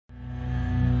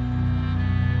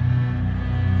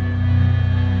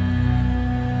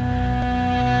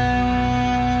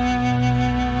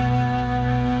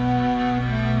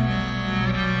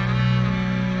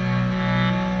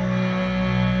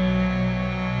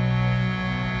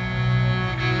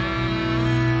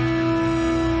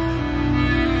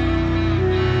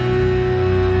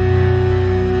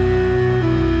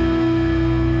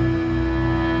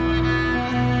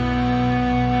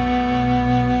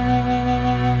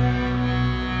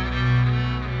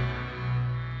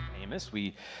Amos.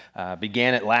 We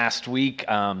began it last week,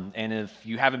 and if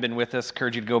you haven't been with us, I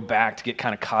encourage you to go back to get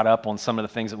kind of caught up on some of the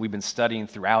things that we've been studying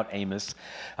throughout Amos.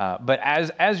 But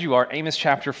as you are, Amos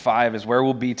chapter 5 is where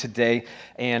we'll be today,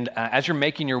 and as you're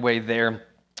making your way there,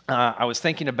 I was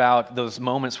thinking about those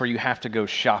moments where you have to go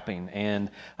shopping, and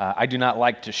I do not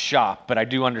like to shop, but I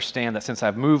do understand that since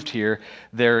I've moved here,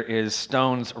 there is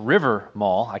Stone's River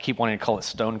Mall. I keep wanting to call it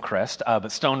Stonecrest,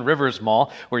 but Stone River's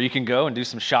Mall, where you can go and do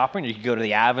some shopping. You can go to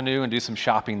the Avenue and do some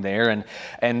shopping there,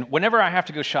 and whenever I have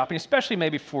to go shopping, especially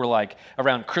maybe for like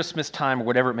around Christmas time or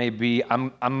whatever it may be,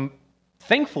 I'm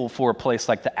thankful for a place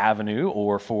like the Avenue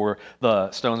or for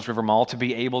the Stones River Mall to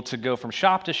be able to go from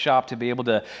shop to shop, to be able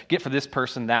to get for this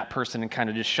person, that person, and kind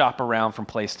of just shop around from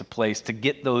place to place to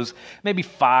get those maybe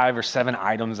 5 or 7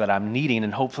 items that I'm needing,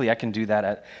 and hopefully I can do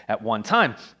that at one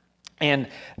time. And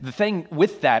the thing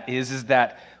with that is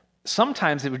that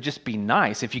sometimes it would just be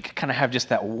nice if you could kind of have just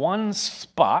that one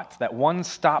spot, that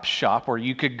one-stop shop where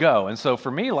you could go. And so for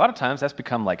me, a lot of times that's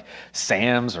become like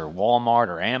Sam's or Walmart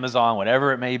or Amazon,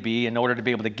 whatever it may be, in order to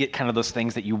be able to get kind of those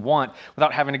things that you want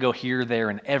without having to go here, there,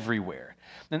 and everywhere.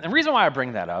 And the reason why I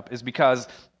bring that up is because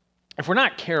if we're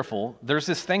not careful, there's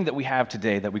this thing that we have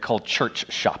today that we call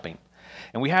church shopping.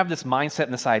 And we have this mindset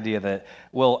and this idea that,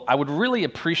 well, I would really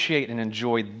appreciate and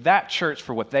enjoy that church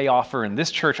for what they offer, and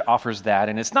this church offers that.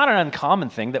 And it's not an uncommon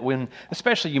thing that when,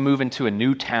 especially you move into a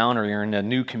new town or you're in a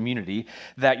new community,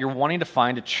 that you're wanting to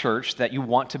find a church that you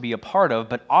want to be a part of.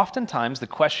 But oftentimes the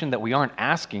question that we aren't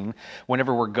asking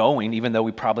whenever we're going, even though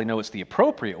we probably know it's the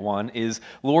appropriate one, is,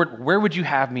 Lord, where would you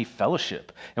have me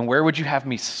fellowship? And where would you have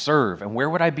me serve? And where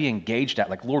would I be engaged at?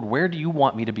 Like, Lord, where do you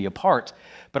want me to be a part?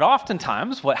 But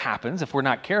oftentimes what happens, if we're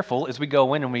not careful, is we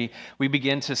go in and we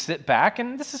begin to sit back,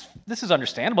 and this is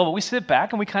understandable, but we sit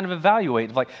back and we kind of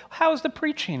evaluate, like, how's the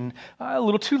preaching? A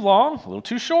little too long, a little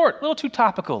too short, a little too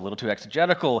topical, a little too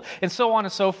exegetical, and so on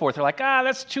and so forth. They're like,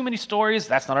 that's too many stories,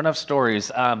 that's not enough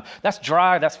stories, that's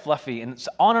dry, that's fluffy, and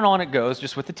on it goes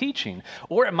just with the teaching.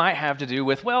 Or it might have to do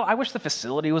with, well, I wish the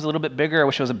facility was a little bit bigger, I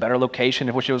wish it was a better location,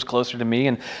 I wish it was closer to me,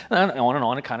 and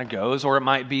on it kind of goes. Or it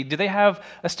might be, do they have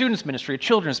a student's ministry, a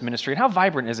children's ministry, and how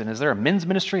vibrant is it? Is there a men's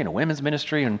ministry and a women's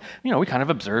ministry? And, we kind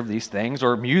of observe these things.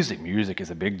 Or music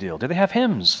is a big deal. Do they have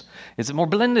hymns? Is it more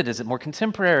blended? Is it more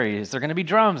contemporary? Is there going to be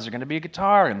drums? Is there going to be a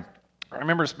guitar? And I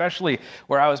remember especially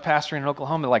where I was pastoring in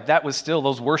Oklahoma, like that was still,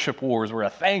 those worship wars were a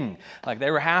thing, like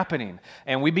they were happening.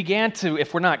 And we began to,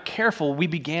 if we're not careful, we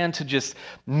began to just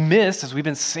miss, as we've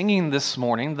been singing this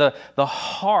morning, the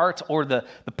heart or the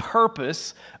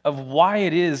purpose of why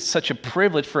it is such a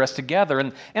privilege for us to gather.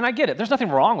 And I get it, there's nothing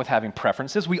wrong with having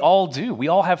preferences. We all do. We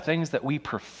all have things that we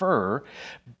prefer,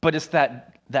 but it's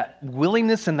that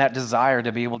willingness and that desire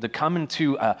to be able to come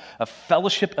into a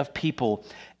fellowship of people.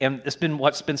 And it's been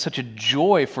what's been such a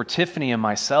joy for Tiffany and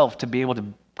myself to be able to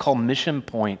call Mission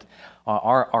Point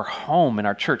our home and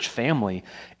our church family,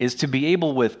 is to be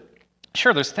able with,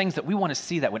 sure, there's things that we want to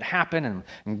see that would happen,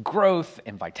 and growth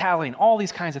and vitality and all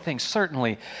these kinds of things,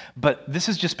 certainly, but this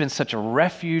has just been such a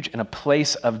refuge and a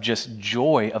place of just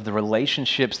joy of the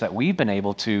relationships that we've been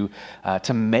able to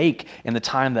make in the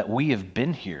time that we have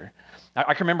been here.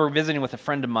 I can remember visiting with a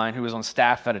friend of mine who was on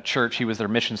staff at a church. He was their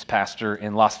missions pastor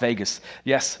in Las Vegas.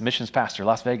 Yes, missions pastor,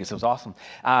 Las Vegas. It was awesome.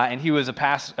 And he was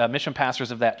a mission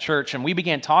pastors of that church. And we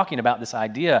began talking about this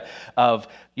idea of,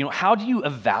 how do you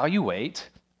evaluate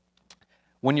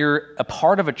when you're a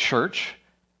part of a church,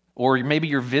 or maybe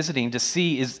you're visiting to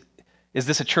see, is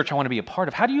this a church I want to be a part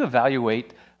of? How do you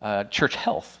evaluate church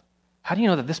health? How do you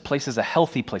know that this place is a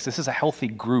healthy place? This is a healthy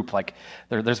group, like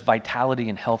there's vitality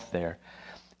and health there.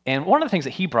 And one of the things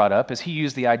that he brought up is he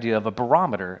used the idea of a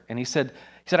barometer. And he said,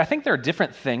 I think there are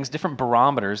different things, different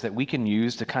barometers that we can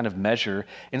use to kind of measure.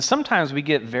 And sometimes we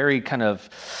get very kind of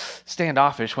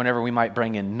standoffish whenever we might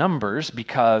bring in numbers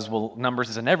because, well, numbers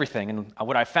isn't everything. And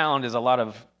what I found is a lot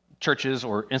of churches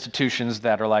or institutions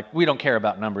that are like, we don't care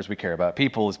about numbers, we care about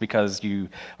people, is because you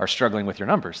are struggling with your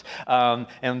numbers.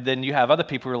 And then you have other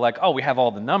people who are like, we have all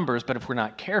the numbers, but if we're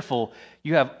not careful,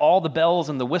 you have all the bells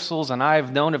and the whistles. And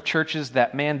I've known of churches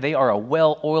that, man, they are a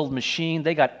well-oiled machine.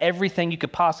 They got everything you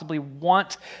could possibly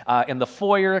want in the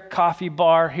foyer, coffee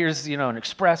bar. Here's, an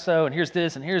espresso, and here's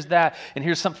this, and here's that, and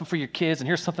here's something for your kids, and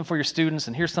here's something for your students,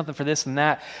 and here's something for this and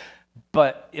that.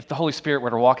 But if the Holy Spirit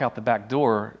were to walk out the back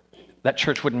door, that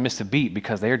church wouldn't miss a beat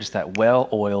because they are just that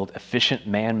well-oiled, efficient,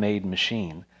 man-made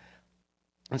machine.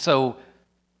 And so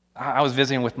I was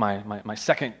visiting with my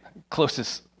second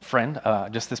closest friend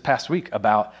just this past week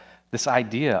about this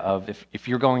idea of if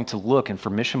you're going to look, and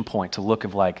for Mission Point to look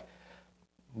of like,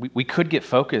 we could get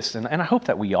focused, and I hope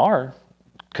that we are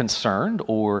concerned,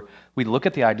 or we look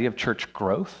at the idea of church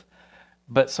growth,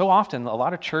 But so often, a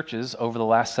lot of churches over the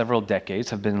last several decades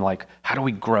have been like, how do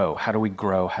we grow? How do we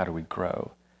grow? How do we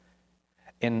grow?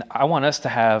 And I want us to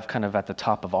have kind of at the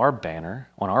top of our banner,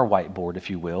 on our whiteboard, if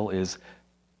you will, is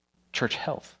church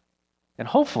health. And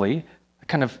hopefully,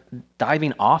 kind of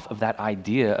diving off of that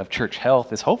idea of church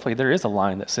health is hopefully there is a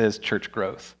line that says church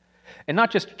growth. And not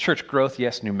just church growth,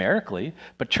 yes, numerically,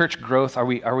 but church growth, are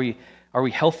we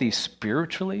healthy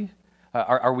spiritually?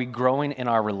 Are we growing in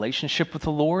our relationship with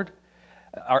the Lord?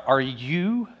 Are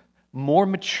you more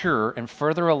mature and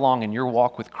further along in your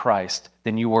walk with Christ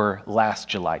than you were last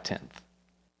July 10th?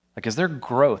 Like, is there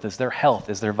growth? Is there health?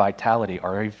 Is there vitality?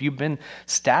 Or have you been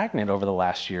stagnant over the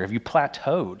last year? Have you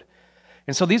plateaued?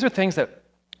 And so these are things that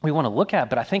we want to look at,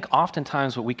 but I think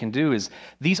oftentimes what we can do is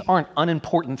these aren't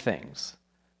unimportant things.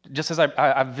 Just as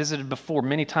I've visited before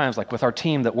many times, like with our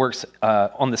team that works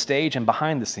on the stage and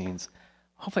behind the scenes,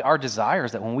 hopefully our desire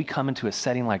is that when we come into a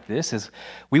setting like this is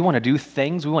we want to do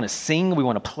things, we want to sing, we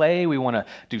want to play, we want to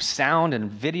do sound and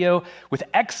video with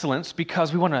excellence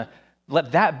because we want to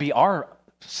let that be our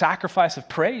sacrifice of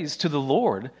praise to the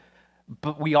Lord,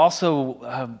 but we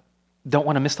also don't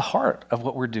want to miss the heart of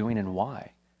what we're doing and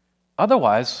why.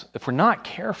 Otherwise, if we're not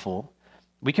careful,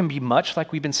 we can be much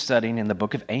like we've been studying in the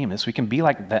book of Amos. We can be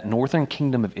like that northern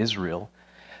kingdom of Israel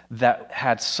that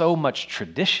had so much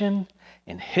tradition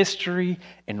and history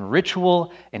and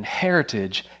ritual and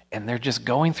heritage, and they're just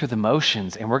going through the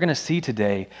motions. And we're going to see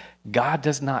today, God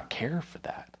does not care for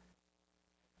that.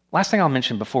 Last thing I'll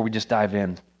mention before we just dive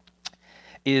in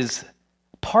is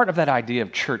part of that idea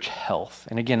of church health.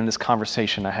 And again, in this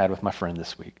conversation I had with my friend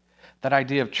this week, that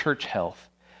idea of church health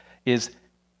is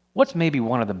what's maybe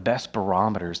one of the best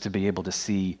barometers to be able to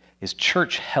see is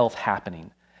church health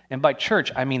happening. And by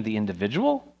church, I mean the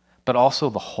individual, but also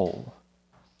the whole.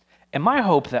 And my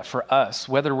hope that for us,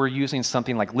 whether we're using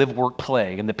something like live, work,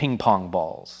 play and the ping pong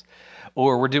balls,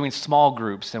 or we're doing small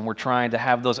groups and we're trying to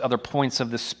have those other points of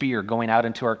the spear going out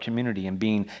into our community and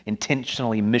being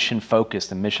intentionally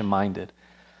mission-focused and mission-minded,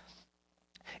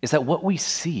 is that what we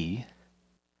see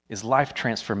is life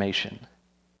transformation.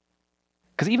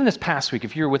 Because even this past week,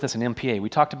 if you were with us in MPA, we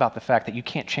talked about the fact that you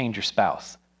can't change your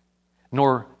spouse,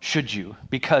 nor should you,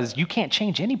 because you can't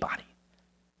change anybody.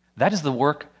 That is the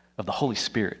work of the Holy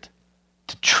Spirit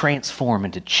to transform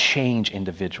and to change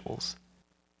individuals.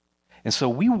 And so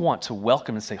we want to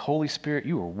welcome and say, Holy Spirit,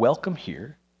 you are welcome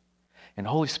here. And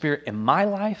Holy Spirit, in my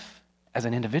life as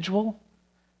an individual,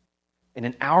 and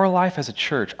in our life as a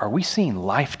church, are we seeing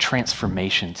life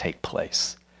transformation take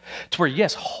place? To where,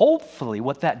 yes, hopefully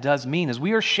what that does mean is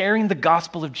we are sharing the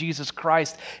gospel of Jesus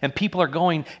Christ and people are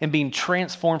going and being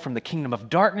transformed from the kingdom of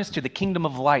darkness to the kingdom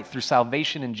of light through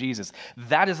salvation in Jesus.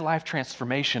 That is life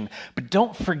transformation. But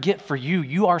don't forget for you,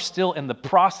 you are still in the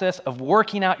process of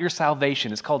working out your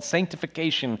salvation. It's called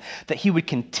sanctification, that He would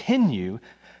continue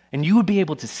and you would be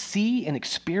able to see and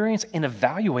experience and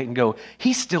evaluate and go,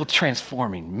 He's still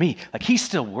transforming me. Like He's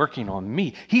still working on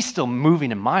me. He's still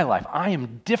moving in my life. I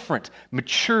am different,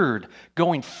 matured,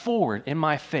 going forward in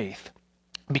my faith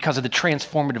because of the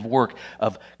transformative work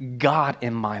of God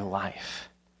in my life.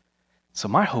 So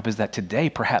my hope is that today,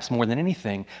 perhaps more than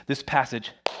anything, this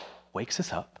passage wakes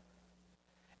us up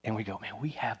and we go, man, we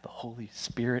have the Holy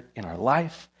Spirit in our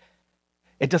life.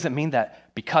 It doesn't mean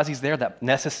that because He's there that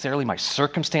necessarily my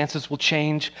circumstances will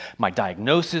change, my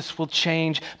diagnosis will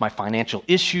change, my financial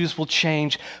issues will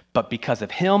change, but because of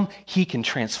Him, He can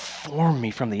transform me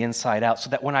from the inside out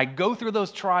so that when I go through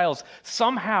those trials,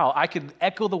 somehow I could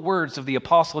echo the words of the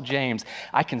Apostle James,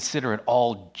 I consider it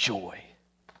all joy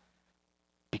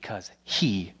because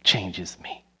He changes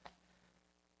me.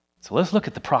 So let's look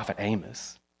at the prophet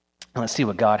Amos. And let's see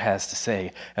what God has to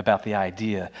say about the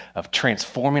idea of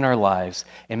transforming our lives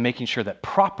and making sure that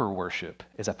proper worship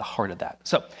is at the heart of that.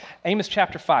 So, Amos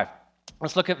chapter 5.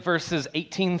 Let's look at verses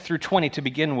 18 through 20 to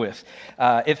begin with.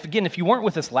 If you weren't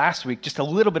with us last week, just a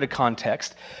little bit of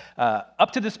context.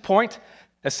 Up to this point,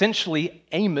 essentially,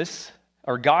 Amos,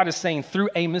 or God is saying through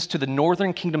Amos to the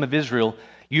northern kingdom of Israel,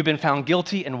 you've been found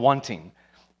guilty and wanting.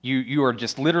 You are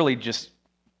just literally just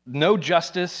no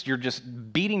justice. You're just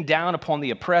beating down upon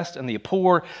the oppressed and the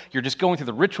poor. You're just going through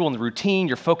the ritual and the routine.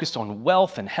 You're focused on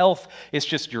wealth and health. It's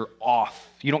just you're off.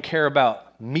 You don't care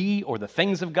about me or the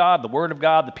things of God, the word of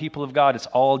God, the people of God. It's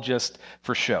all just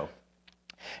for show.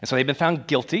 And so they've been found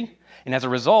guilty. And as a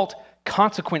result,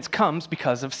 consequence comes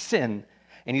because of sin.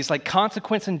 And he's like,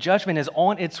 consequence and judgment is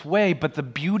on its way, but the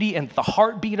beauty and the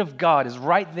heartbeat of God is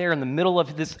right there in the middle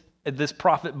of this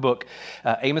prophet book.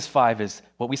 Amos 5 is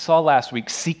what we saw last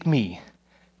week. Seek me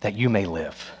that you may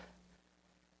live.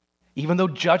 Even though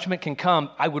judgment can come,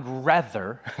 I would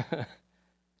rather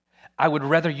I would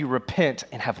rather you repent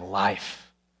and have life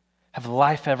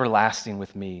everlasting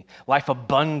with me, life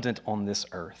abundant on this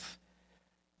earth.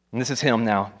 And this is him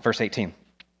now, verse 18.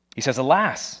 He says,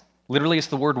 alas, literally it's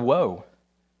the word woe.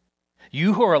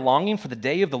 You who are longing for the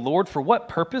day of the Lord, for what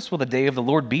purpose will the day of the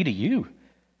Lord be to you?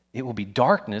 It will be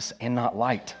darkness and not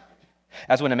light.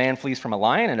 As when a man flees from a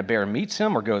lion and a bear meets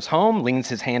him or goes home, leans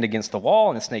his hand against the wall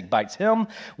and a snake bites him,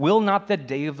 will not the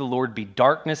day of the Lord be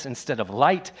darkness instead of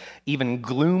light, even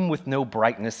gloom with no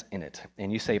brightness in it?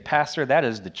 And you say, Pastor, that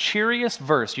is the cheeriest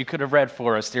verse you could have read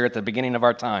for us here at the beginning of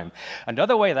our time.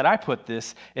 Another way that I put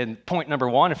this in point number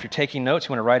 1, if you're taking notes, you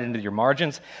want to write it into your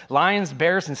margins, lions,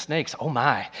 bears, and snakes, oh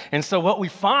my. And so what we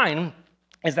find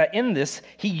is that in this,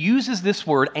 he uses this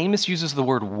word, Amos uses the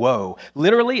word woe.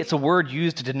 Literally, it's a word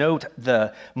used to denote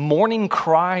the mourning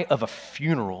cry of a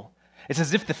funeral. It's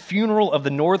as if the funeral of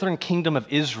the northern kingdom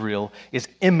of Israel is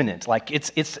imminent, like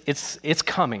it's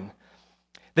coming.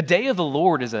 The day of the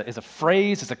Lord is a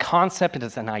phrase, is a concept, and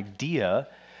is an idea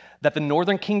that the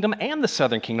northern kingdom and the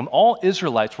southern kingdom, all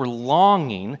Israelites, were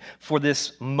longing for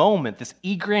this moment, this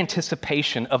eager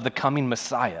anticipation of the coming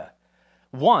Messiah.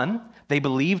 1, they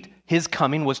believed his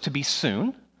coming was to be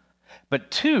soon,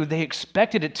 but 2, they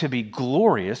expected it to be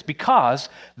glorious because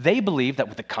they believed that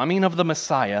with the coming of the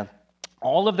Messiah,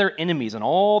 all of their enemies and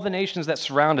all the nations that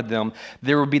surrounded them,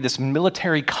 there would be this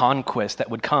military conquest that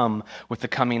would come with the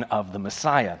coming of the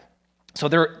Messiah. So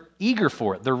they're eager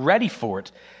for it, they're ready for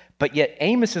it, but yet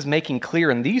Amos is making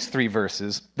clear in these 3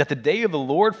 verses that the day of the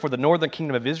Lord for the northern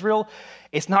kingdom of Israel,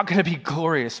 it's not going to be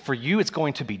glorious. For you, it's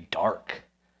going to be dark.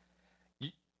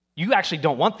 You actually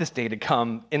don't want this day to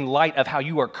come in light of how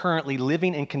you are currently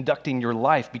living and conducting your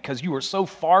life, because you are so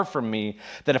far from me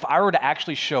that if I were to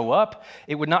actually show up,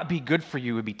 it would not be good for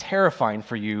you. It would be terrifying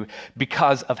for you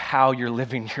because of how you're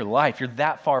living your life. You're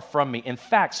that far from me. In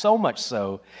fact, so much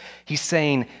so, he's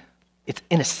saying it's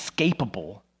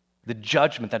inescapable, the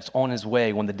judgment that's on his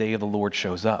way when the day of the Lord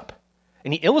shows up.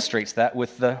 And he illustrates that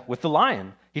with the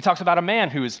lion. He talks about a man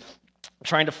who is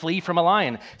trying to flee from a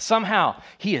lion. Somehow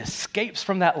he escapes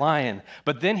from that lion,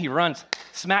 but then he runs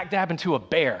smack dab into a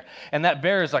bear. And that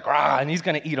bear is like, rah, and he's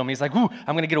going to eat him. He's like, ooh,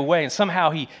 I'm going to get away. And somehow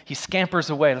he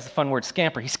scampers away. That's a fun word,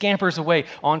 scamper. He scampers away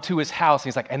onto his house. And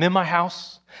he's like, I'm in my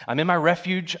house. I'm in my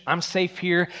refuge. I'm safe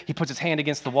here. He puts his hand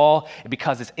against the wall. And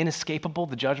because it's inescapable,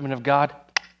 the judgment of God,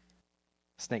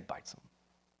 snake bites him.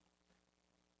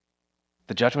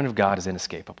 The judgment of God is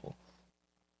inescapable.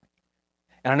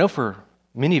 And I know for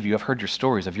many of you have heard your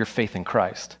stories of your faith in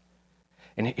Christ.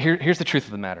 And here's the truth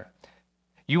of the matter.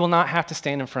 You will not have to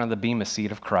stand in front of the bema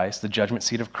seat of Christ, the judgment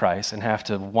seat of Christ, and have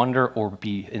to wonder or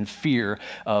be in fear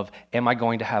of, am I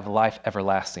going to have life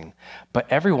everlasting? But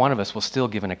every one of us will still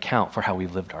give an account for how we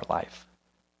lived our life,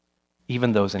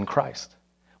 even those in Christ.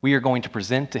 We are going to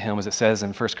present to him, as it says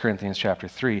in 1 Corinthians chapter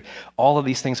 3, all of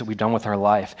these things that we've done with our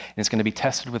life, and it's going to be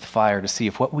tested with fire to see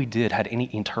if what we did had any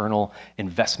internal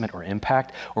investment or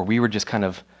impact, or we were just kind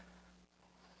of,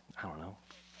 I don't know,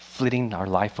 flitting our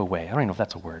life away. I don't even know if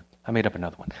that's a word. I made up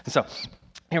another one. And so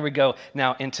here we go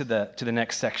now into the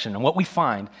next section. And what we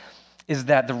find is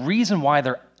that the reason why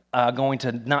they're going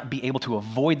to not be able to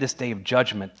avoid this day of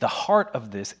judgment, the heart of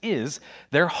this is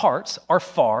their hearts are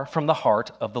far from the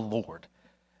heart of the Lord.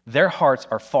 Their hearts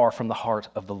are far from the heart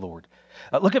of the Lord.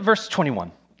 Look at verse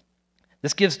 21.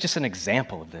 This gives just an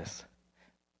example of this.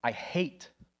 I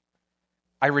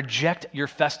reject your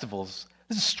festivals.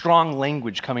 This is strong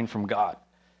language coming from God.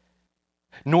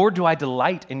 Nor do I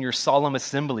delight in your solemn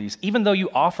assemblies. Even though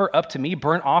you offer up to me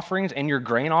burnt offerings and your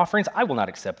grain offerings, I will not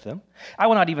accept them. I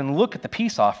will not even look at the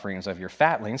peace offerings of your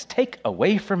fatlings. Take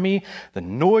away from me the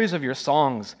noise of your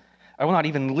songs. I will not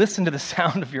even listen to the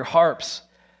sound of your harps.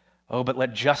 Oh, but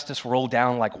let justice roll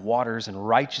down like waters and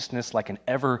righteousness like an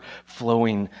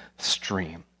ever-flowing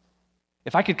stream.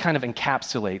 If I could kind of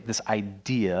encapsulate this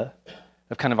idea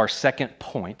of kind of our second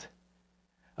point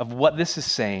of what this is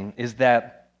saying is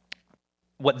that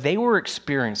what they were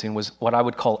experiencing was what I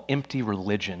would call empty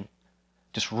religion,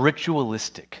 just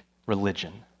ritualistic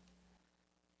religion.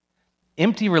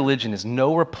 Empty religion is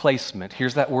no replacement,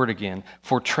 here's that word again,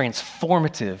 for a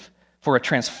transformative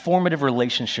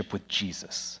relationship with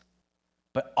Jesus.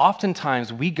 But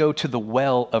oftentimes we go to the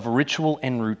well of ritual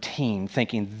and routine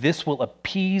thinking this will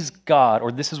appease God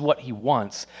or this is what he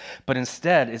wants. But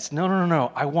instead it's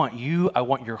no. I want you, I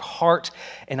want your heart,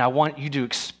 and I want you to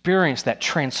experience that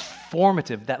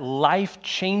transformative, that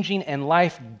life-changing and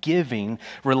life-giving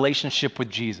relationship with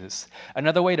Jesus.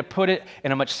 Another way to put it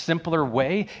in a much simpler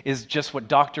way is just what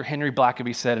Dr. Henry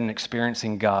Blackaby said in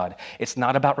Experiencing God. It's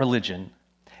not about religion,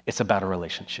 it's about a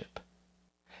relationship.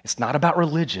 It's not about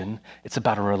religion. It's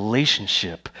about a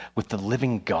relationship with the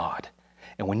living God.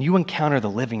 And when you encounter the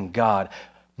living God,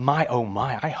 my, oh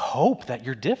my, I hope that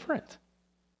you're different.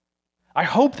 I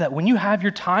hope that when you have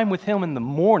your time with him in the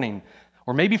morning,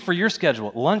 or maybe for your schedule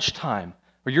at lunchtime,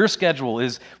 or your schedule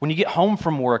is when you get home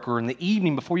from work or in the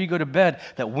evening before you go to bed,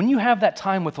 that when you have that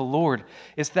time with the Lord,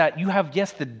 is that you have,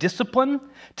 yes, the discipline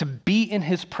to be in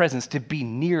his presence, to be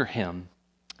near him,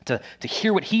 to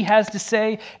hear what he has to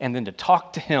say, and then to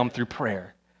talk to him through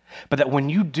prayer. But that when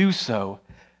you do so,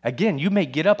 again, you may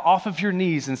get up off of your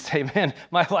knees and say, man,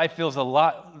 my life feels a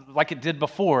lot like it did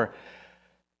before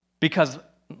because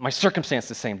my circumstance is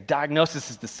the same,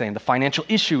 diagnosis is the same, the financial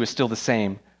issue is still the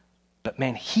same. But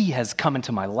man, he has come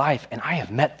into my life and I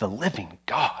have met the living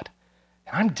God.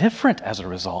 And I'm different as a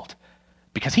result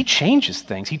because he changes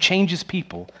things. He changes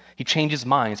people. He changes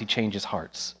minds. He changes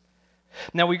hearts.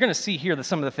 Now, we're going to see here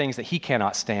some of the things that he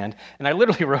cannot stand. And I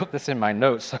literally wrote this in my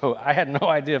notes, so I had no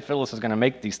idea Phyllis was going to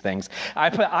make these things. I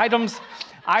put items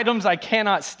I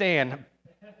cannot stand.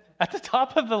 At the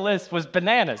top of the list was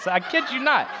bananas. I kid you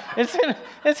not. It's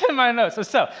in my notes.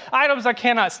 So, items I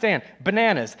cannot stand.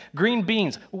 Bananas, green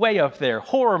beans, way up there.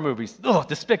 Horror movies,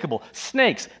 despicable.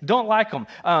 Snakes, don't like them.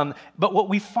 But what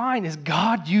we find is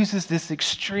God uses this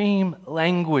extreme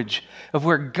language of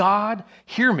where God,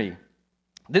 hear me,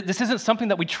 this isn't something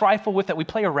that we trifle with, that we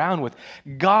play around with.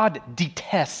 God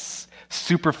detests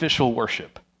superficial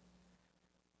worship.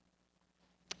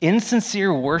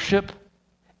 Insincere worship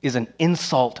is an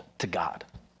insult to God.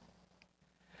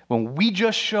 When we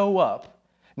just show up,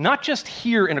 not just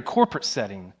here in a corporate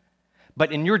setting,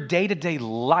 but in your day-to-day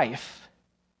life,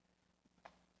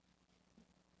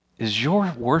 is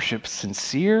your worship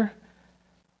sincere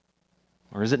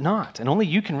or is it not? And only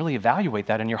you can really evaluate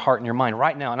that in your heart and your mind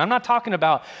right now. And I'm not talking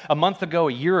about a month ago,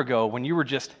 a year ago, when you were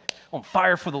just on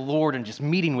fire for the Lord and just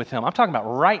meeting with him. I'm talking about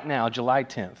right now, July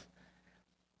 10th.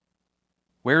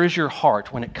 Where is your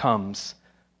heart when it comes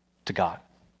to God?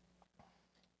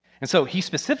 And so he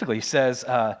specifically says,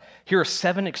 here are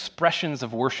 7 expressions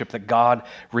of worship that God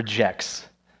rejects.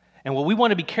 And what we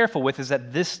want to be careful with is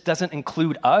that this doesn't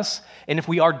include us. And if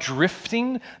we are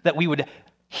drifting, that we would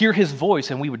hear his voice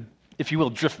and we would, if you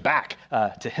will, drift back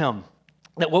to him.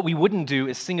 That what we wouldn't do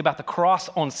is sing about the cross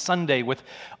on Sunday with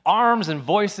arms and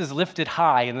voices lifted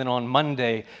high, and then on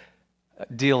Monday,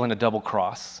 deal in a double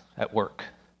cross at work.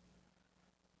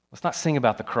 Let's not sing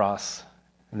about the cross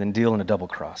and then deal in a double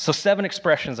cross. So 7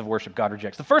 expressions of worship God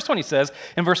rejects. The first one he says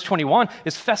in verse 21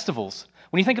 is festivals.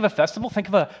 When you think of a festival, think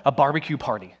of a barbecue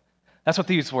party. That's what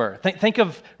these were. Think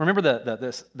of, remember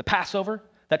the Passover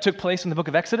that took place in the book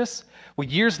of Exodus? Well,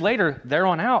 years later, there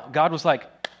on out, God was like,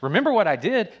 remember what I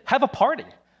did? Have a party.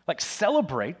 Like,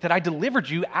 celebrate that I delivered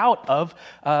you out of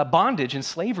bondage and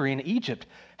slavery in Egypt.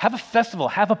 Have a festival,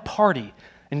 have a party.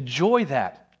 Enjoy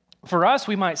that. For us,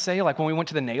 we might say, like when we went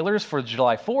to the Nailers for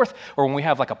July 4th, or when we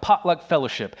have like a potluck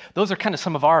fellowship, those are kind of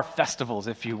some of our festivals,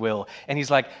 if you will. And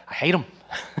he's like, I hate them.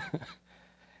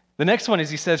 The next one is,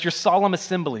 he says, your solemn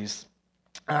assemblies.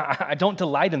 I don't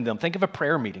delight in them. Think of a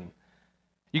prayer meeting.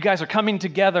 You guys are coming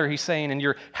together, he's saying, and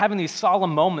you're having these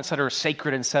solemn moments that are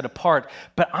sacred and set apart,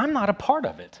 but I'm not a part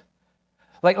of it.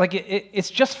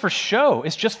 It's just for show.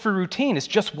 It's just for routine. It's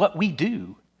just what we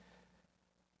do.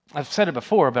 I've said it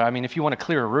before, but I mean, if you want to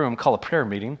clear a room, call a prayer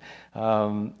meeting.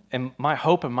 And my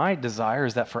hope and my desire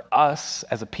is that for us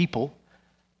as a people,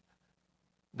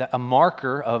 that a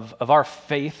marker of our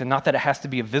faith, and not that it has to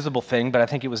be a visible thing, but I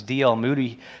think it was D.L.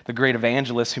 Moody, the great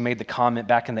evangelist, who made the comment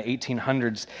back in the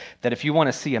 1800s that if you want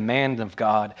to see a man of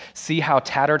God, see how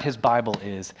tattered his Bible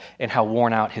is and how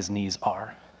worn out his knees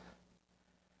are.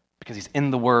 Because he's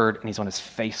in the Word and he's on his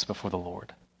face before the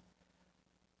Lord.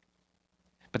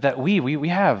 But that we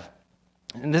have,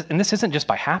 and this isn't just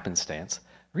by happenstance.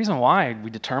 The reason why we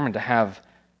determined to have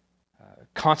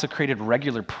consecrated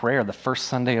regular prayer the first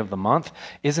Sunday of the month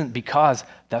isn't because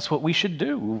that's what we should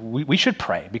do. We should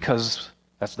pray because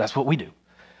that's what we do.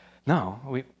 No,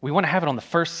 we want to have it on the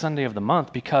first Sunday of the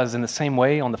month because in the same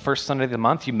way on the first Sunday of the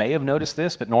month, you may have noticed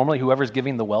this, but normally whoever's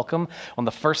giving the welcome on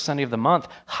the first Sunday of the month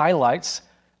highlights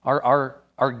our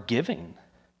giving.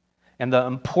 And the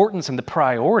importance and the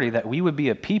priority that we would be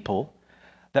a people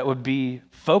that would be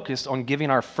focused on giving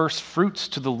our first fruits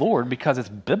to the Lord because it's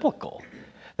biblical.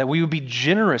 That we would be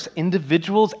generous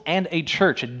individuals and a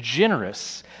church,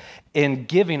 generous in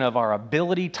giving of our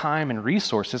ability, time, and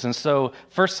resources. And so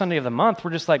first Sunday of the month,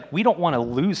 we're just like, we don't want to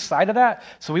lose sight of that.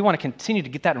 So we want to continue to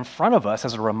get that in front of us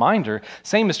as a reminder.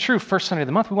 Same is true first Sunday of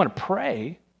the month. We want to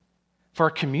pray for our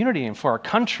community and for our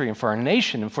country and for our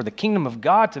nation and for the kingdom of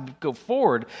God to go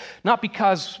forward, not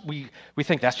because we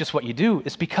think that's just what you do.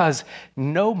 It's because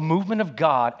no movement of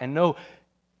God and no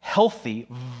healthy,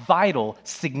 vital,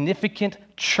 significant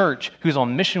church who's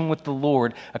on mission with the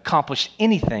Lord accomplished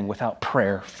anything without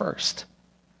prayer first.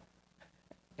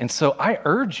 And so I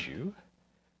urge you,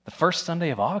 the first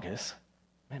Sunday of August,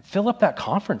 man, fill up that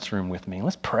conference room with me.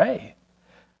 Let's pray.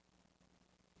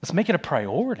 Let's make it a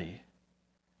priority.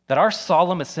 That our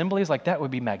solemn assemblies like that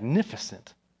would be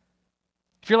magnificent.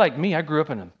 If you're like me, I grew up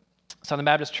in a Southern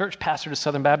Baptist church, pastored a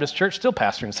Southern Baptist church, still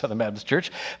pastoring a Southern Baptist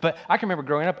church, but I can remember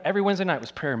growing up, every Wednesday night was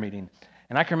prayer meeting.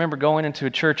 And I can remember going into a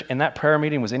church and that prayer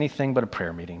meeting was anything but a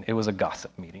prayer meeting. It was a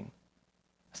gossip meeting.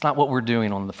 It's not what we're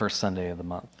doing on the first Sunday of the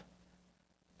month.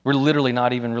 We're literally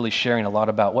not even really sharing a lot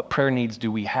about what prayer needs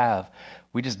do we have.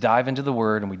 We just dive into the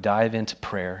Word and we dive into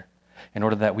prayer in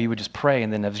order that we would just pray.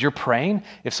 And then as you're praying,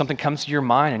 if something comes to your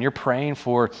mind and you're praying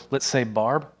for, let's say,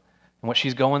 Barb and what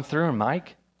she's going through, and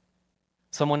Mike,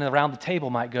 someone around the table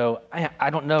might go,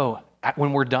 I don't know,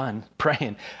 when we're done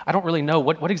praying, I don't really know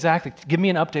what exactly, give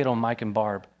me an update on Mike and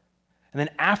Barb. And then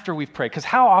after we've prayed, because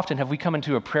how often have we come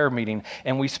into a prayer meeting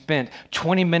and we spent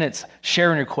 20 minutes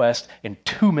sharing requests and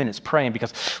 2 minutes praying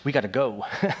because we got to go,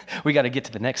 we got to get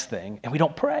to the next thing, and we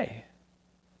don't pray.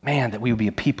 Man, that we would be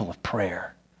a people of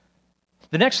prayer.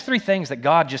 The next three things that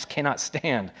God just cannot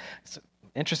stand, it's an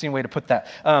interesting way to put that,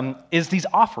 is these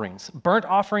offerings, burnt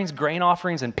offerings, grain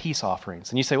offerings, and peace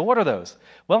offerings. And you say, well, what are those?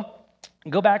 Well,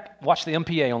 go back, watch the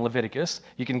MPA on Leviticus.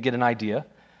 You can get an idea.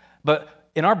 But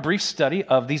in our brief study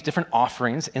of these different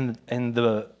offerings in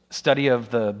the study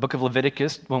of the book of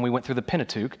Leviticus when we went through the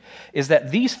Pentateuch, is that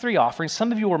these three offerings,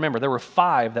 some of you will remember, there were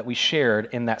 5 that we shared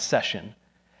in that session.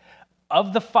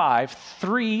 Of the 5,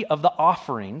 3 of the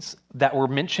offerings that were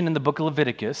mentioned in the book of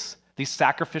Leviticus, these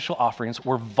sacrificial offerings,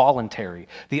 were voluntary.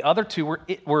 The other 2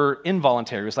 were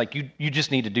involuntary. It was like, you just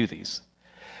need to do these.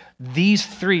 These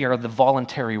 3 are the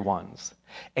voluntary ones.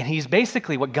 And he's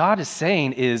basically, what God is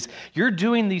saying is, you're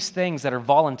doing these things that are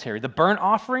voluntary. The burnt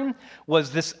offering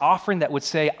was this offering that would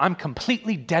say, I'm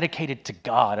completely dedicated to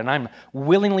God, and I'm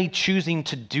willingly choosing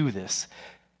to do this.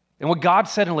 And what God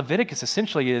said in Leviticus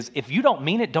essentially is, if you don't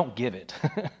mean it, don't give it.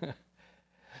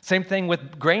 Same thing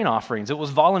with grain offerings. It was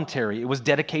voluntary. It was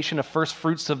dedication of first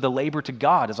fruits of the labor to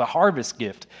God as a harvest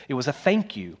gift. It was a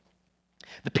thank you.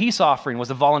 The peace offering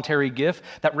was a voluntary gift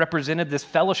that represented this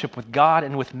fellowship with God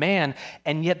and with man,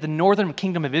 and yet the northern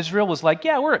kingdom of Israel was like,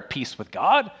 yeah, we're at peace with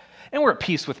God, and we're at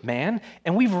peace with man,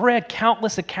 and we've read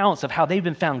countless accounts of how they've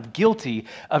been found guilty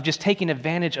of just taking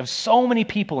advantage of so many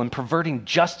people and perverting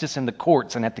justice in the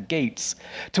courts and at the gates,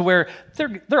 to where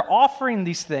they're offering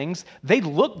these things. They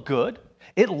look good.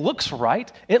 It looks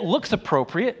right. It looks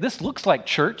appropriate. This looks like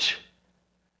church.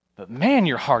 But man,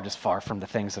 your heart is far from the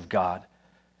things of God.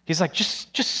 He's like,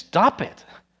 just stop it. It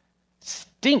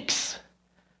stinks.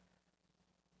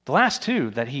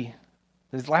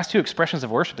 These last two expressions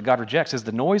of worship that God rejects is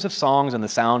the noise of songs and the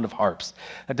sound of harps.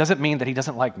 That doesn't mean that he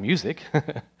doesn't like music.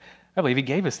 I believe he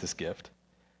gave us this gift.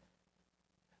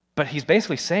 But he's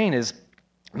basically saying is,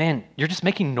 man, you're just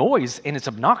making noise and it's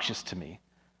obnoxious to me.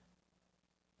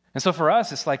 And so for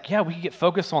us, it's like, yeah, we can get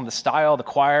focused on the style, the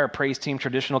choir, praise team,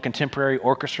 traditional, contemporary,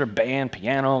 orchestra, band,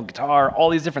 piano, guitar, all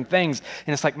these different things.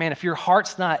 And it's like, man, if your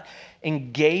heart's not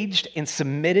engaged and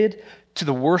submitted to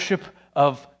the worship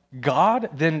of God,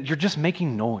 then you're just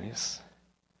making noise.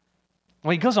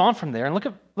 Well, he goes on from there, and look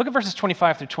at verses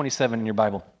 25 through 27 in your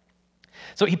Bible.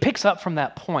 So he picks up from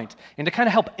that point, and to kind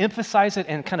of help emphasize it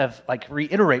and kind of like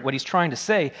reiterate what he's trying to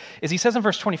say, is he says in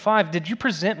verse 25, did you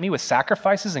present me with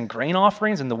sacrifices and grain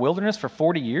offerings in the wilderness for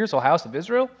 40 years, O house of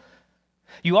Israel?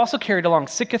 You also carried along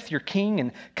Sikkoth, your king,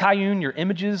 and Kayun, your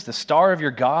images, the star of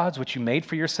your gods, which you made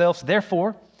for yourselves.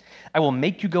 Therefore, I will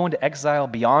make you go into exile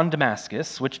beyond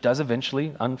Damascus, which does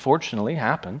eventually, unfortunately,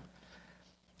 happen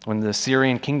when the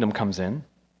Assyrian kingdom comes in.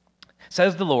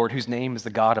 Says the Lord, whose name is the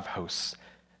God of hosts.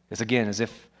 It's again as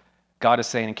if God is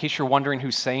saying, in case you're wondering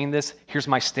who's saying this, here's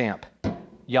my stamp.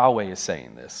 Yahweh is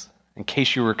saying this, in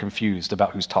case you were confused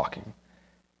about who's talking.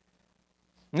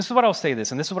 And this is what I'll say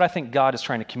this, and this is what I think God is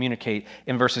trying to communicate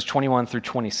in verses 21 through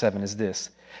 27 is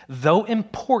this. Though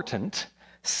important,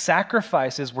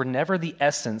 sacrifices were never the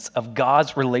essence of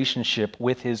God's relationship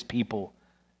with his people.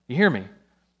 You hear me?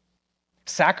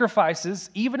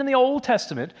 Sacrifices, even in the Old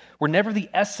Testament, were never the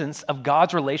essence of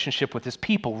God's relationship with his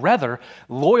people. Rather,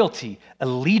 loyalty,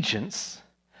 allegiance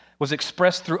was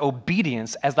expressed through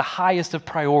obedience as the highest of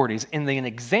priorities. And an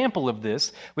example of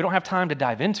this, we don't have time to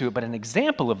dive into it, but an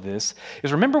example of this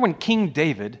is, remember when King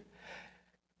David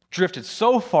drifted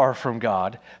so far from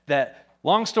God that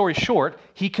long story short,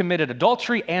 he committed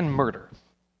adultery and murder.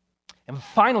 And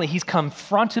finally, he's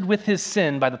confronted with his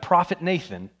sin by the prophet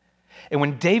Nathan. And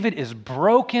when David is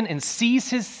broken and sees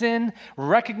his sin,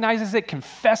 recognizes it,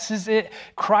 confesses it,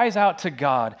 cries out to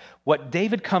God, what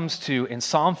David comes to in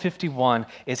Psalm 51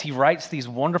 is he writes these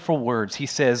wonderful words. He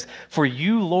says, "For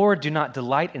you, Lord, do not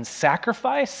delight in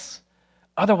sacrifice,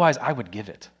 otherwise I would give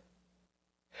it."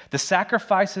 The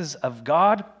sacrifices of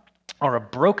God are a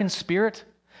broken spirit,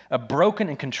 a broken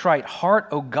and contrite heart,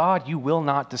 O God, you will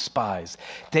not despise.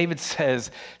 David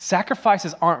says,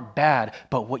 sacrifices aren't bad,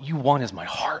 but what you want is my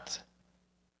heart.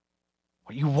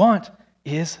 What you want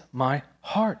is my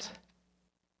heart.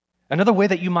 Another way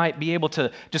that you might be able to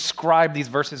describe these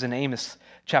verses in Amos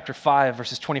chapter 5,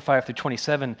 verses 25 through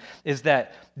 27, is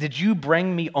that, did you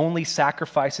bring me only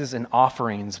sacrifices and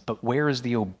offerings, but where is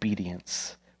the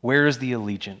obedience? Where is the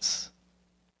allegiance?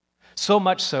 So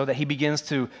much so that he begins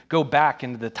to go back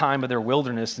into the time of their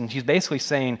wilderness, and he's basically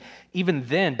saying, even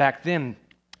then, back then,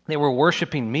 they were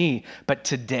worshiping me, but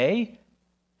today,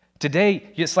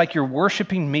 it's like you're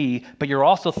worshiping me, but you're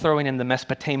also throwing in the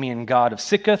Mesopotamian god of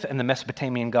Sikkuth and the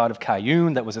Mesopotamian god of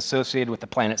Kayun that was associated with the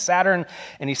planet Saturn.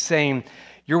 And he's saying,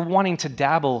 you're wanting to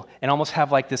dabble and almost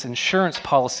have like this insurance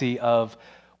policy of,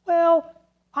 well,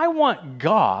 I want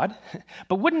God,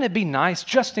 but wouldn't it be nice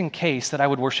just in case that I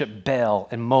would worship Baal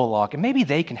and Moloch, and maybe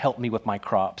they can help me with my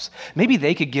crops. Maybe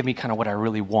they could give me kind of what I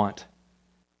really want.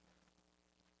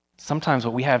 Sometimes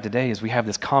what we have today is we have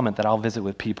this comment that I'll visit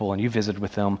with people, and you visit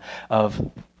with them,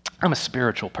 of, I'm a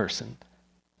spiritual person,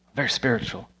 very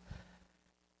spiritual.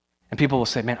 And people will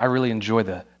say, man, I really enjoy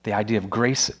the idea of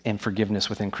grace and forgiveness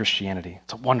within Christianity.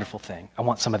 It's a wonderful thing. I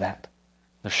want some of that.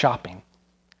 They're shopping.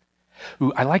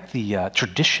 Ooh, I like the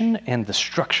tradition and the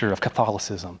structure of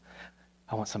Catholicism.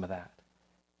 I want some of that.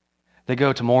 They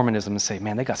go to Mormonism and say,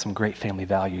 man, they got some great family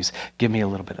values. Give me a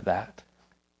little bit of that.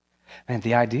 And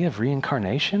the idea of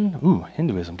reincarnation, ooh,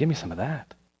 Hinduism, give me some of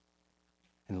that.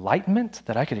 Enlightenment,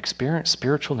 that I could experience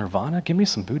spiritual nirvana, give me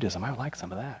some Buddhism, I would like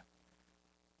some of that.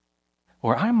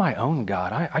 Or I'm my own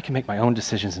God, I can make my own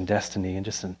decisions in destiny, and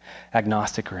just an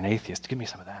agnostic or an atheist, give me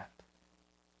some of that.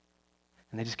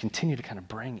 And they just continue to kind of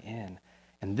bring in.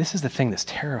 And this is the thing that's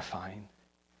terrifying,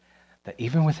 that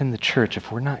even within the church, if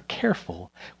we're not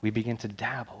careful, we begin to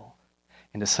dabble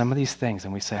into some of these things,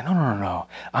 and we say, no,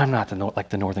 I'm not like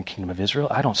the northern kingdom of Israel.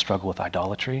 I don't struggle with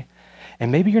idolatry.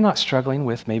 And maybe you're not struggling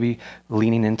with maybe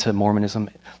leaning into Mormonism,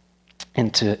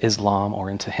 into Islam, or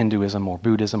into Hinduism, or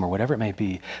Buddhism, or whatever it may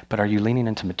be, but are you leaning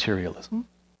into materialism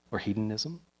or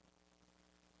hedonism?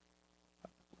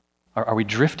 Are we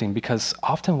drifting? Because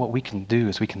often what we can do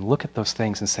is we can look at those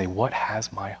things and say, what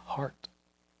has my heart?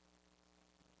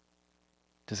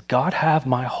 Does God have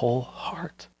my whole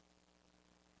heart?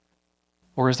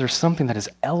 Or is there something that is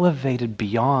elevated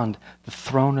beyond the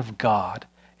throne of God,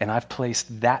 and I've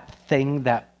placed that thing,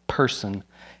 that person,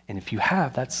 and if you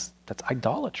have, that's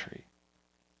idolatry.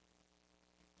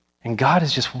 And God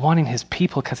is just wanting his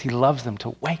people, because he loves them,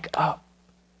 to wake up.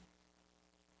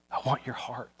 I want your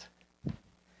heart.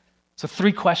 So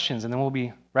 3 questions, and then we'll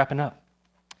be wrapping up.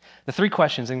 The 3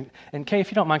 questions, and Kay,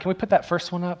 if you don't mind, can we put that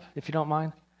first one up, if you don't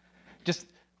mind?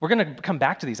 We're going to come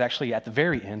back to these actually at the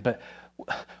very end, but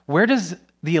where does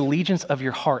the allegiance of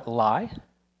your heart lie?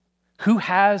 Who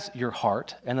has your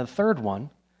heart? And the third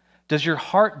one, does your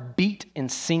heart beat in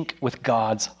sync with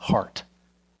God's heart?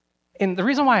 And the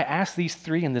reason why I ask these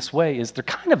 3 in this way is they're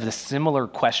kind of a similar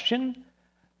question,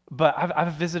 but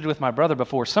I've visited with my brother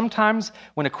before. Sometimes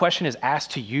when a question is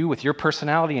asked to you with your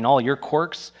personality and all your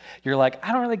quirks, you're like,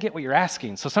 I don't really get what you're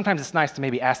asking. So sometimes it's nice to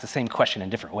maybe ask the same question in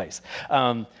different ways.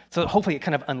 So hopefully it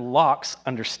kind of unlocks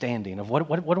understanding of what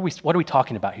are we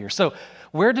talking about here. So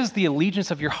where does the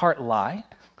allegiance of your heart lie?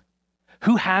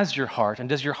 Who has your heart? And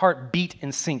does your heart beat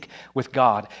in sync with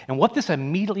God? And what this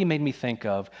immediately made me think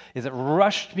of is it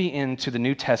rushed me into the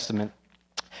New Testament,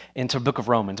 into the book of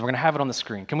Romans. We're going to have it on the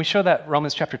screen. Can we show that,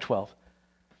 Romans chapter 12?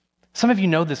 Some of you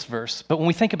know this verse, but when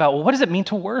we think about, well, what does it mean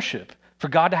to worship? For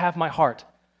God to have my heart.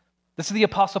 This is the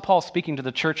Apostle Paul speaking to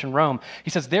the church in Rome. He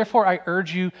says, therefore I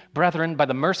urge you, brethren, by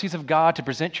the mercies of God, to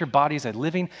present your bodies a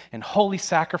living and holy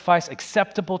sacrifice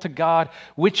acceptable to God,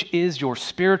 which is your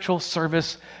spiritual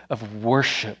service of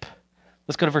worship.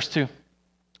 Let's go to verse 2.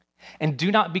 And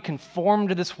do not be conformed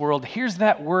to this world. Here's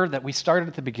that word that we started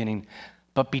at the beginning.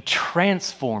 But be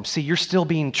transformed. See, you're still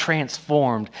being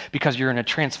transformed because you're in a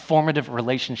transformative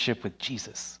relationship with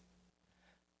Jesus.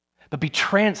 But be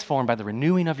transformed by the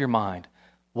renewing of your mind.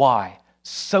 Why?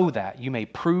 So that you may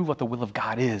prove what the will of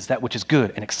God is, that which is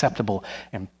good and acceptable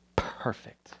and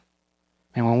perfect.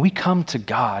 And when we come to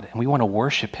God and we want to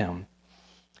worship him,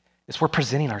 we're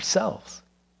presenting ourselves.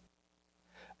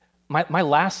 My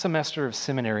last semester of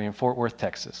seminary in Fort Worth,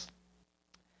 Texas,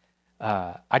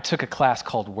 I took a class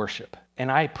called worship,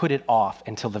 and I put it off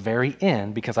until the very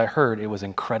end because I heard it was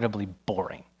incredibly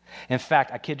boring. In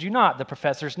fact, I kid you not, the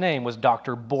professor's name was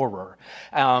Dr. Borer.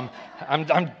 I'm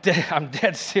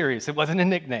dead serious. It wasn't a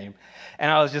nickname.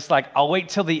 And I was just like, I'll wait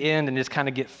till the end and just kind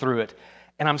of get through it.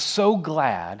 And I'm so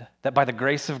glad that by the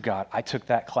grace of God, I took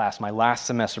that class my last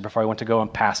semester before I went to go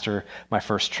and pastor my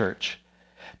first church.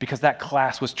 Because that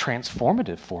class was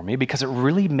transformative for me because it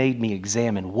really made me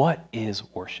examine what is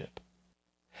worship.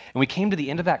 And we came to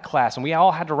the end of that class and we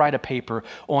all had to write a paper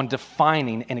on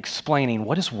defining and explaining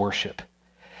what is worship.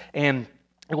 And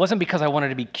it wasn't because I wanted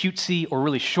to be cutesy or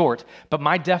really short, but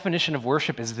my definition of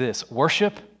worship is this.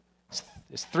 Worship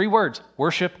is 3 words.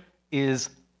 Worship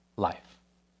is life.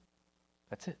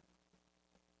 That's it.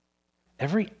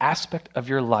 Every aspect of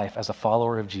your life as a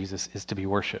follower of Jesus is to be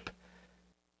worship.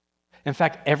 In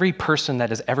fact, every person that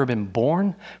has ever been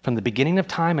born from the beginning of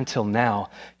time until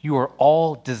now, you are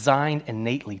all designed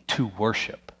innately to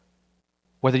worship.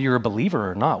 Whether you're a believer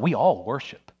or not, we all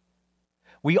worship.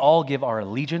 We all give our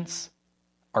allegiance,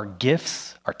 our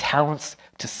gifts, our talents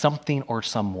to something or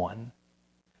someone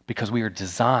because we are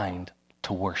designed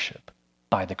to worship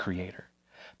by the Creator.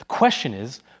 The question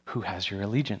is, who has your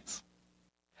allegiance?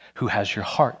 Who has your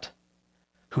heart?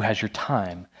 Who has your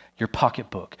time, your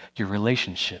pocketbook, your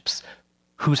relationships?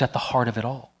 Who's at the heart of it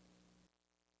all?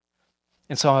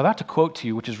 And so I'm about to quote to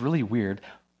you, which is really weird,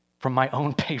 from my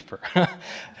own paper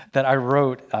that I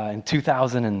wrote in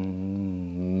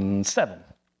 2007.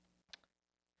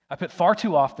 I put, far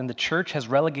too often the church has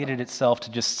relegated itself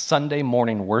to just Sunday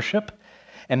morning worship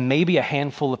and maybe a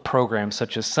handful of programs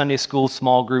such as Sunday school,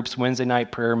 small groups, Wednesday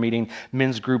night prayer meeting,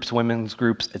 men's groups, women's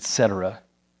groups, etc.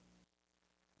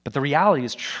 But the reality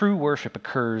is true worship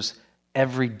occurs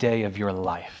every day of your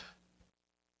life.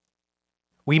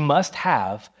 We must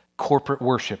have corporate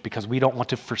worship because we don't want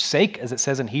to forsake, as it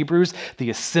says in Hebrews,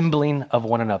 the assembling of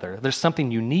one another. There's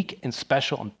something unique and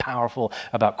special and powerful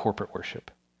about corporate worship.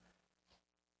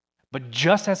 But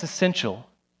just as essential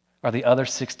are the other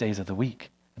 6 days of the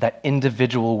week, that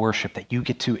individual worship that you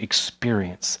get to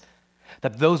experience.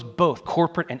 That those both,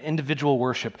 corporate and individual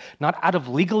worship, not out of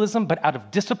legalism, but out of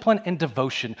discipline and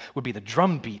devotion, would be the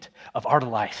drumbeat of our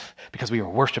life because we are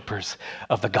worshipers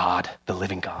of the God, the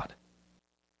living God.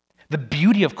 The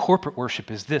beauty of corporate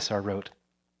worship is this, I wrote,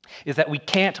 is that we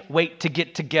can't wait to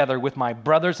get together with my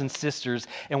brothers and sisters,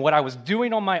 and what I was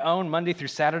doing on my own Monday through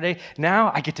Saturday,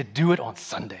 now I get to do it on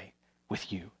Sunday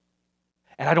with you.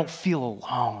 And I don't feel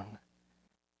alone.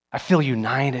 I feel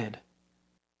united.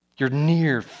 You're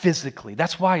near physically.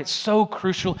 That's why it's so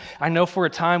crucial. I know for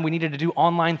a time we needed to do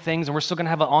online things, and we're still going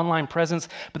to have an online presence,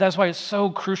 but that's why it's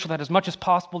so crucial that as much as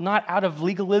possible, not out of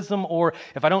legalism or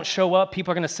if I don't show up,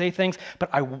 people are going to say things, but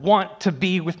I want to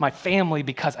be with my family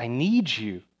because I need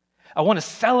you. I want to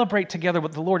celebrate together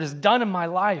what the Lord has done in my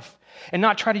life and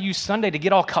not try to use Sunday to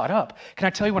get all caught up. Can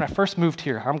I tell you, when I first moved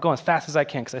here, I'm going as fast as I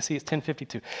can because I see it's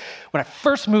 10:52. When I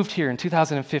first moved here in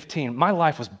 2015, my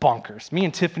life was bonkers. Me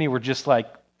and Tiffany were just like,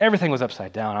 everything was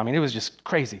upside down. I mean, it was just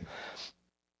crazy.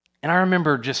 And I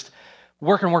remember just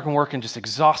working, just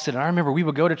exhausted. And I remember we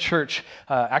would go to church,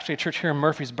 actually a church here in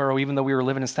Murfreesboro, even though we were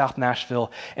living in South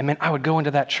Nashville. And man, I would go into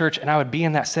that church and I would be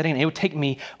in that setting. And it would take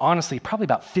me, honestly, probably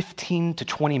about 15 to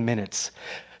 20 minutes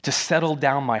to settle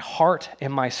down my heart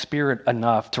and my spirit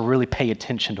enough to really pay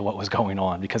attention to what was going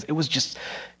on, because it was just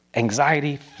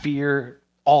anxiety, fear,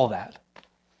 all that.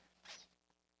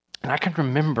 And I can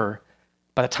remember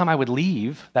by the time I would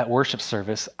leave that worship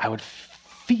service, I would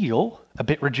feel a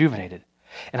bit rejuvenated.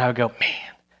 And I would go,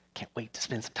 man, can't wait to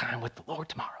spend some time with the Lord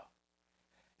tomorrow.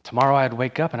 Tomorrow I'd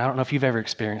wake up, and I don't know if you've ever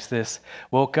experienced this.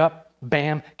 Woke up,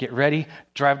 bam, get ready,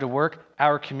 drive to work,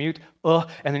 hour commute, and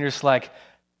then you're just like,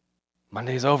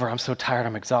 Monday's over, I'm so tired,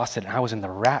 I'm exhausted. And I was in the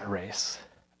rat race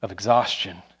of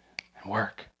exhaustion and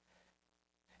work.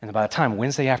 And then by the time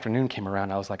Wednesday afternoon came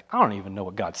around, I was like, I don't even know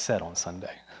what God said on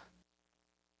Sunday.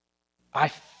 I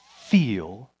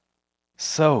feel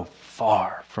so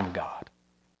far from God.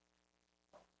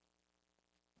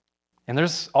 And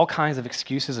there's all kinds of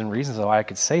excuses and reasons why I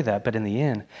could say that, but in the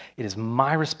end, it is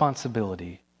my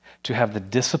responsibility to have the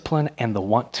discipline and the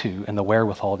want to and the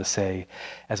wherewithal to say,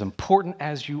 as important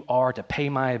as you are to pay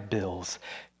my bills,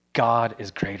 God is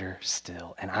greater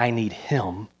still, and I need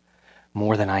Him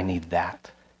more than I need that.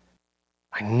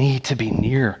 I need to be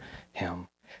near Him,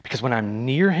 because when I'm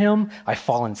near Him, I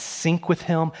fall in sync with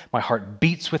Him, my heart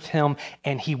beats with Him,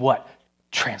 and He what?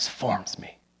 Transforms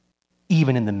me,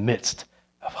 even in the midst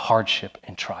of hardship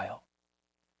and trial.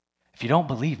 If you don't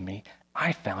believe me,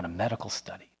 I found a medical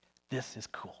study. This is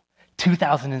cool.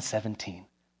 2017.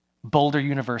 Boulder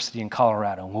University in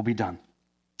Colorado, and we'll be done.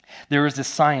 There was this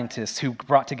scientist who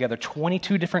brought together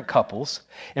 22 different couples,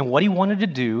 and what he wanted to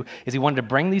do is he wanted to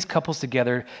bring these couples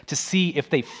together to see if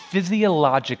they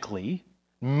physiologically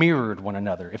mirrored one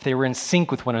another, if they were in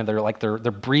sync with one another, like their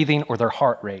breathing or their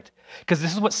heart rate. Because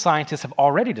this is what scientists have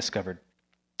already discovered.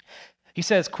 He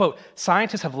says, quote,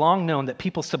 "Scientists have long known that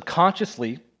people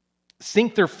subconsciously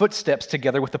sync their footsteps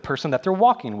together with the person that they're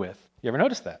walking with." You ever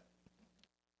notice that?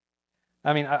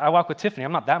 I mean, I walk with Tiffany.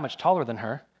 I'm not that much taller than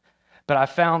her, but I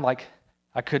found like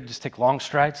I could just take long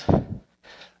strides,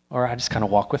 or I just kind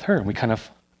of walk with her, and we kind of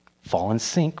fall in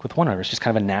sync with one another. It's just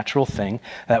kind of a natural thing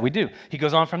that we do. He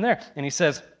goes on from there, and he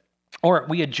says, or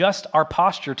we adjust our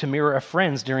posture to mirror a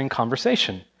friend's during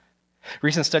conversation.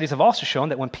 Recent studies have also shown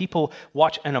that when people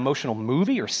watch an emotional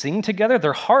movie or sing together,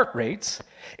 their heart rates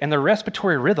and their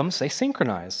respiratory rhythms, they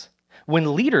synchronize.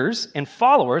 When leaders and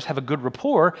followers have a good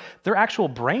rapport, their actual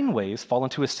brain waves fall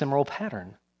into a similar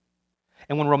pattern.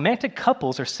 And when romantic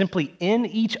couples are simply in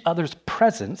each other's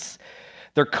presence,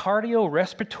 their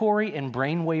cardiorespiratory and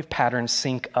brainwave patterns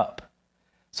sync up.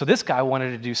 So this guy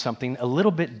wanted to do something a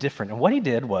little bit different. And what he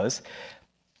did was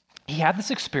he had this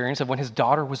experience of when his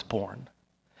daughter was born.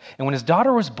 And when his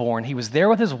daughter was born, he was there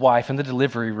with his wife in the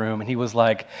delivery room, and he was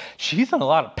like, "She's in a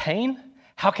lot of pain.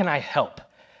 How can I help?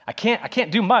 I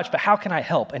can't do much, but how can I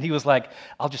help?" And he was like,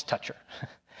 "I'll just touch her.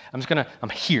 I'm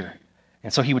here."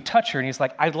 And so he would touch her, and he's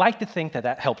like, "I'd like to think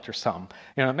that helped her some.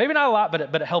 Maybe not a lot, but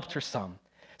it helped her some."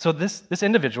 So this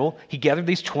individual, he gathered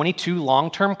these 22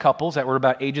 long-term couples that were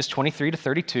about ages 23 to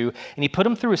 32, and he put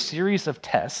them through a series of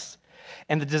tests.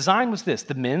 And the design was this: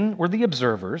 the men were the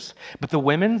observers, but the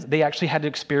women, they actually had to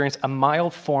experience a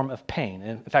mild form of pain.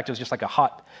 And in fact, it was just like a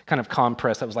hot kind of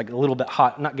compress that was like a little bit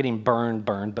hot, not getting burned,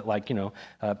 but like,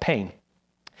 pain.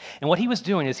 And what he was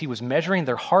doing is he was measuring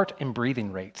their heart and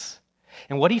breathing rates.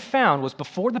 And what he found was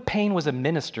before the pain was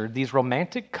administered, these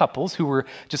romantic couples who were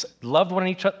just loved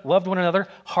one another,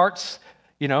 hearts,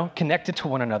 connected to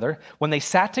one another, when they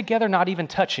sat together, not even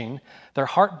touching, their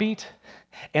heartbeat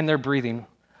and their breathing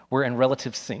were in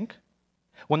relative sync.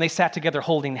 When they sat together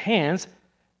holding hands,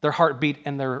 their heartbeat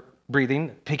and their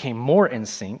breathing became more in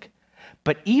sync.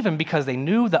 But even because they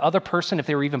knew the other person, if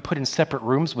they were even put in separate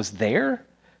rooms, was there,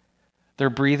 their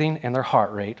breathing and their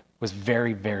heart rate was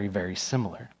very, very, very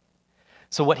similar.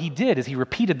 So what he did is he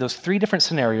repeated those 3 different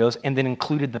scenarios and then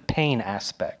included the pain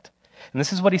aspect. And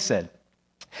this is what he said.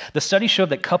 The study showed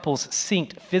that couples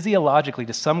synced physiologically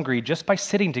to some degree just by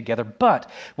sitting together, but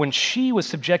when she was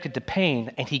subjected to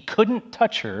pain and he couldn't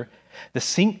touch her, the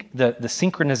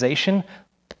synchronization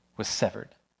was severed.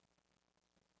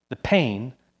 The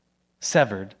pain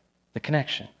severed the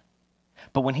connection.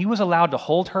 But when he was allowed to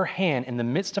hold her hand in the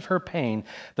midst of her pain,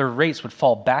 their rates would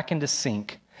fall back into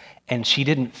sync, and she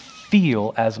didn't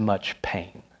feel as much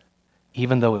pain,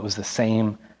 even though it was the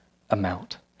same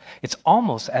amount. It's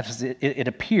almost as it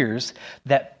appears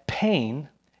that pain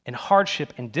and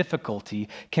hardship and difficulty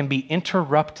can be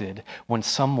interrupted when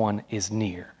someone is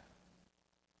near.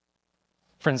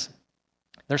 Friends,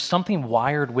 there's something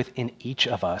wired within each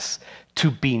of us to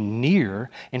be near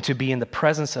and to be in the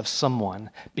presence of someone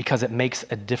because it makes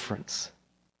a difference.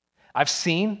 I've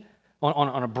seen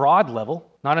on a broad level,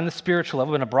 not on the spiritual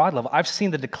level, but on a broad level, I've seen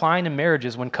the decline in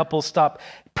marriages when couples stop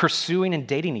pursuing and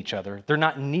dating each other. They're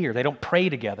not near. They don't pray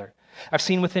together. I've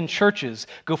seen within churches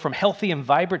go from healthy and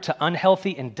vibrant to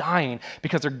unhealthy and dying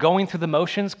because they're going through the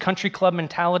motions, country club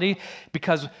mentality,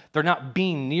 because they're not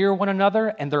being near one another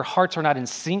and their hearts are not in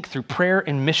sync through prayer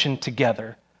and mission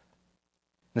together.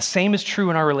 The same is true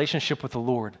in our relationship with the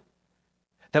Lord.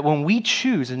 That when we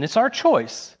choose, and it's our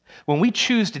choice, when we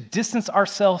choose to distance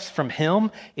ourselves from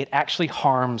Him, it actually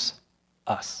harms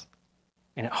us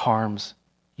and it harms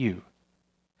you.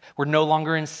 We're no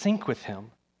longer in sync with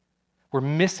Him. We're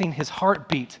missing His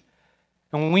heartbeat.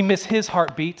 And when we miss His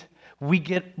heartbeat, we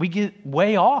get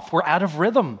way off. We're out of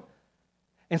rhythm.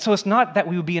 And so it's not that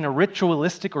we would be in a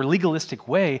ritualistic or legalistic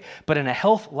way, but in a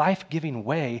health, life-giving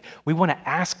way, we want to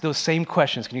ask those same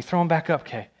questions. Can you throw them back up?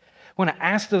 Okay. We want to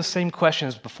ask those same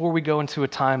questions before we go into a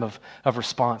time of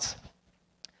response.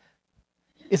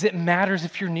 It matters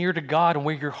if you're near to God and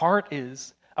where your heart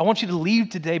is. I want you to leave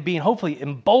today being hopefully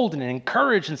emboldened and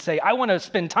encouraged and say, I want to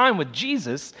spend time with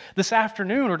Jesus this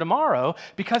afternoon or tomorrow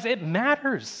because it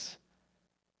matters.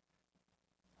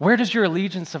 Where does your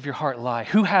allegiance of your heart lie?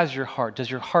 Who has your heart?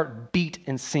 Does your heart beat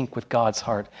in sync with God's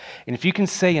heart? And if you can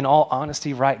say in all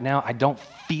honesty right now, I don't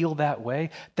feel that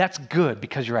way, that's good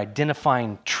because you're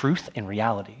identifying truth and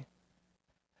reality.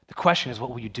 The question is, what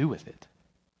will you do with it?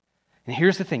 And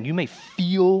here's the thing, you may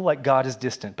feel like God is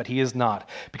distant, but He is not,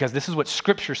 because this is what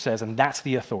Scripture says, and that's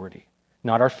the authority,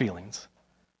 not our feelings.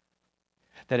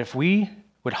 that if we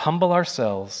would humble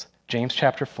ourselves, James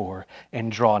chapter 4, and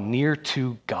draw near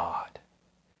to God,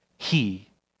 he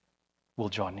will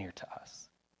draw near to us.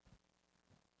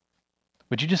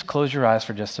 Would you just close your eyes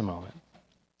for just a moment?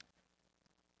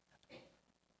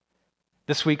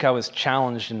 This week I was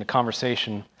challenged in a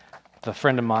conversation with a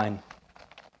friend of mine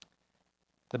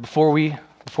that before we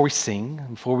sing,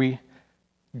 before we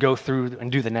go through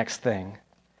and do the next thing,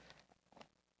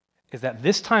 is that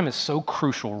this time is so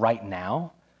crucial right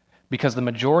now because the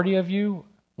majority of you,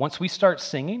 once we start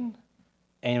singing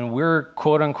and we're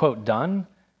quote unquote done,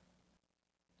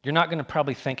 you're not going to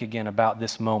probably think again about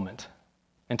this moment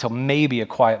until maybe a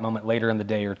quiet moment later in the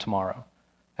day or tomorrow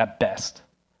at best.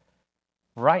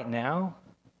 Right now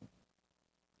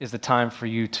is the time for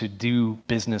you to do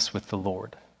business with the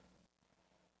Lord.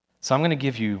 So I'm going to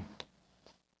give you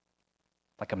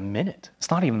like a minute.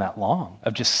 It's not even that long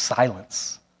of just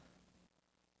silence.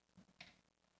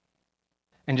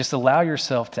 And just allow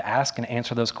yourself to ask and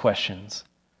answer those questions.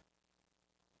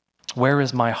 Where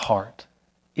is my heart?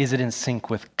 Is it in sync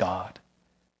with God?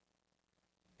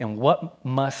 And what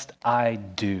must I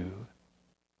do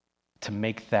to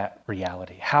make that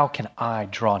reality? How can I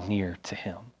draw near to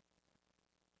him?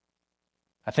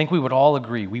 I think we would all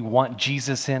agree we want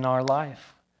Jesus in our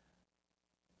life.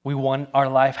 We want our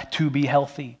life to be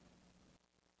healthy.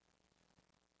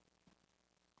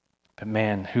 But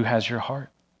man, who has your heart?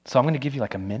 So I'm going to give you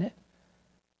like a minute.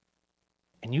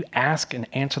 And you ask and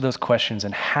answer those questions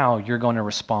and how you're going to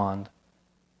respond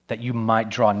that you might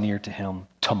draw near to him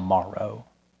tomorrow.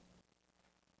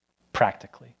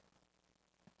 Practically.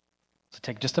 So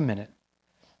take just a minute.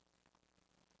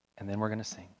 And then we're going to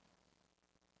sing.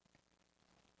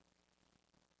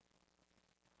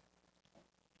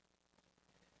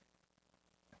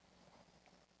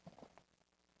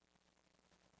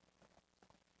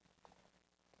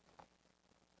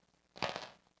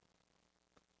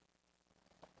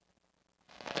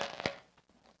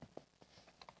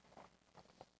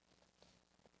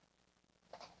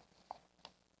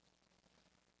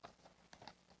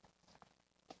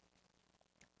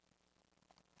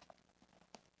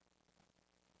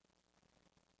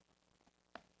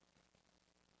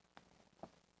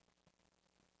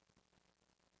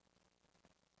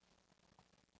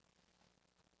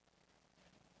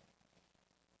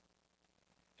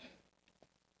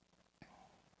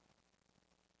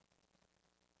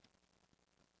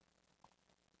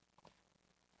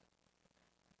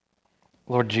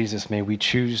 Lord Jesus, may we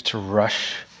choose to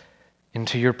rush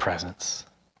into your presence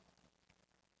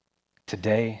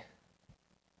today,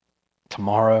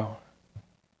 tomorrow,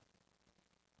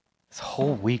 this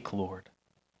whole week, Lord.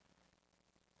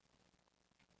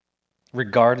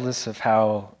 Regardless of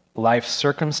how life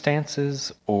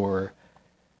circumstances or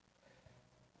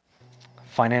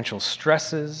financial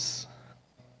stresses,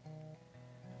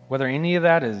 whether any of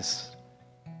that is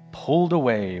pulled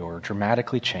away or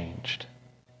dramatically changed.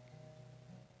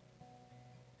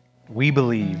 We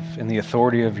believe in the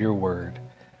authority of your word,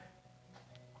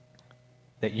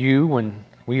 that you, when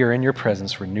we are in your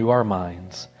presence, renew our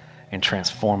minds and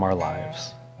transform our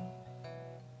lives.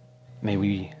 May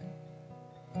we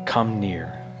come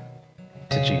near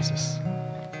to Jesus.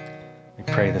 We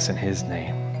pray this in his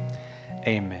name.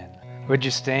 Amen. Would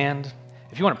you stand?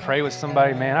 If you want to pray with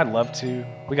somebody, man, I'd love to.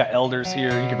 We got elders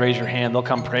here. You can raise your hand. They'll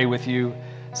come pray with you.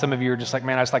 Some of you are just like,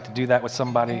 man, I just like to do that with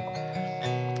somebody.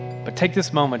 But take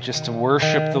this moment just to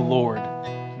worship the Lord.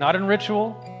 Not in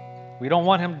ritual. We don't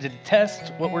want him to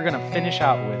detest what we're going to finish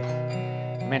out with.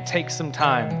 Man, take some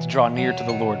time to draw near to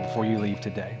the Lord before you leave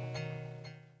today.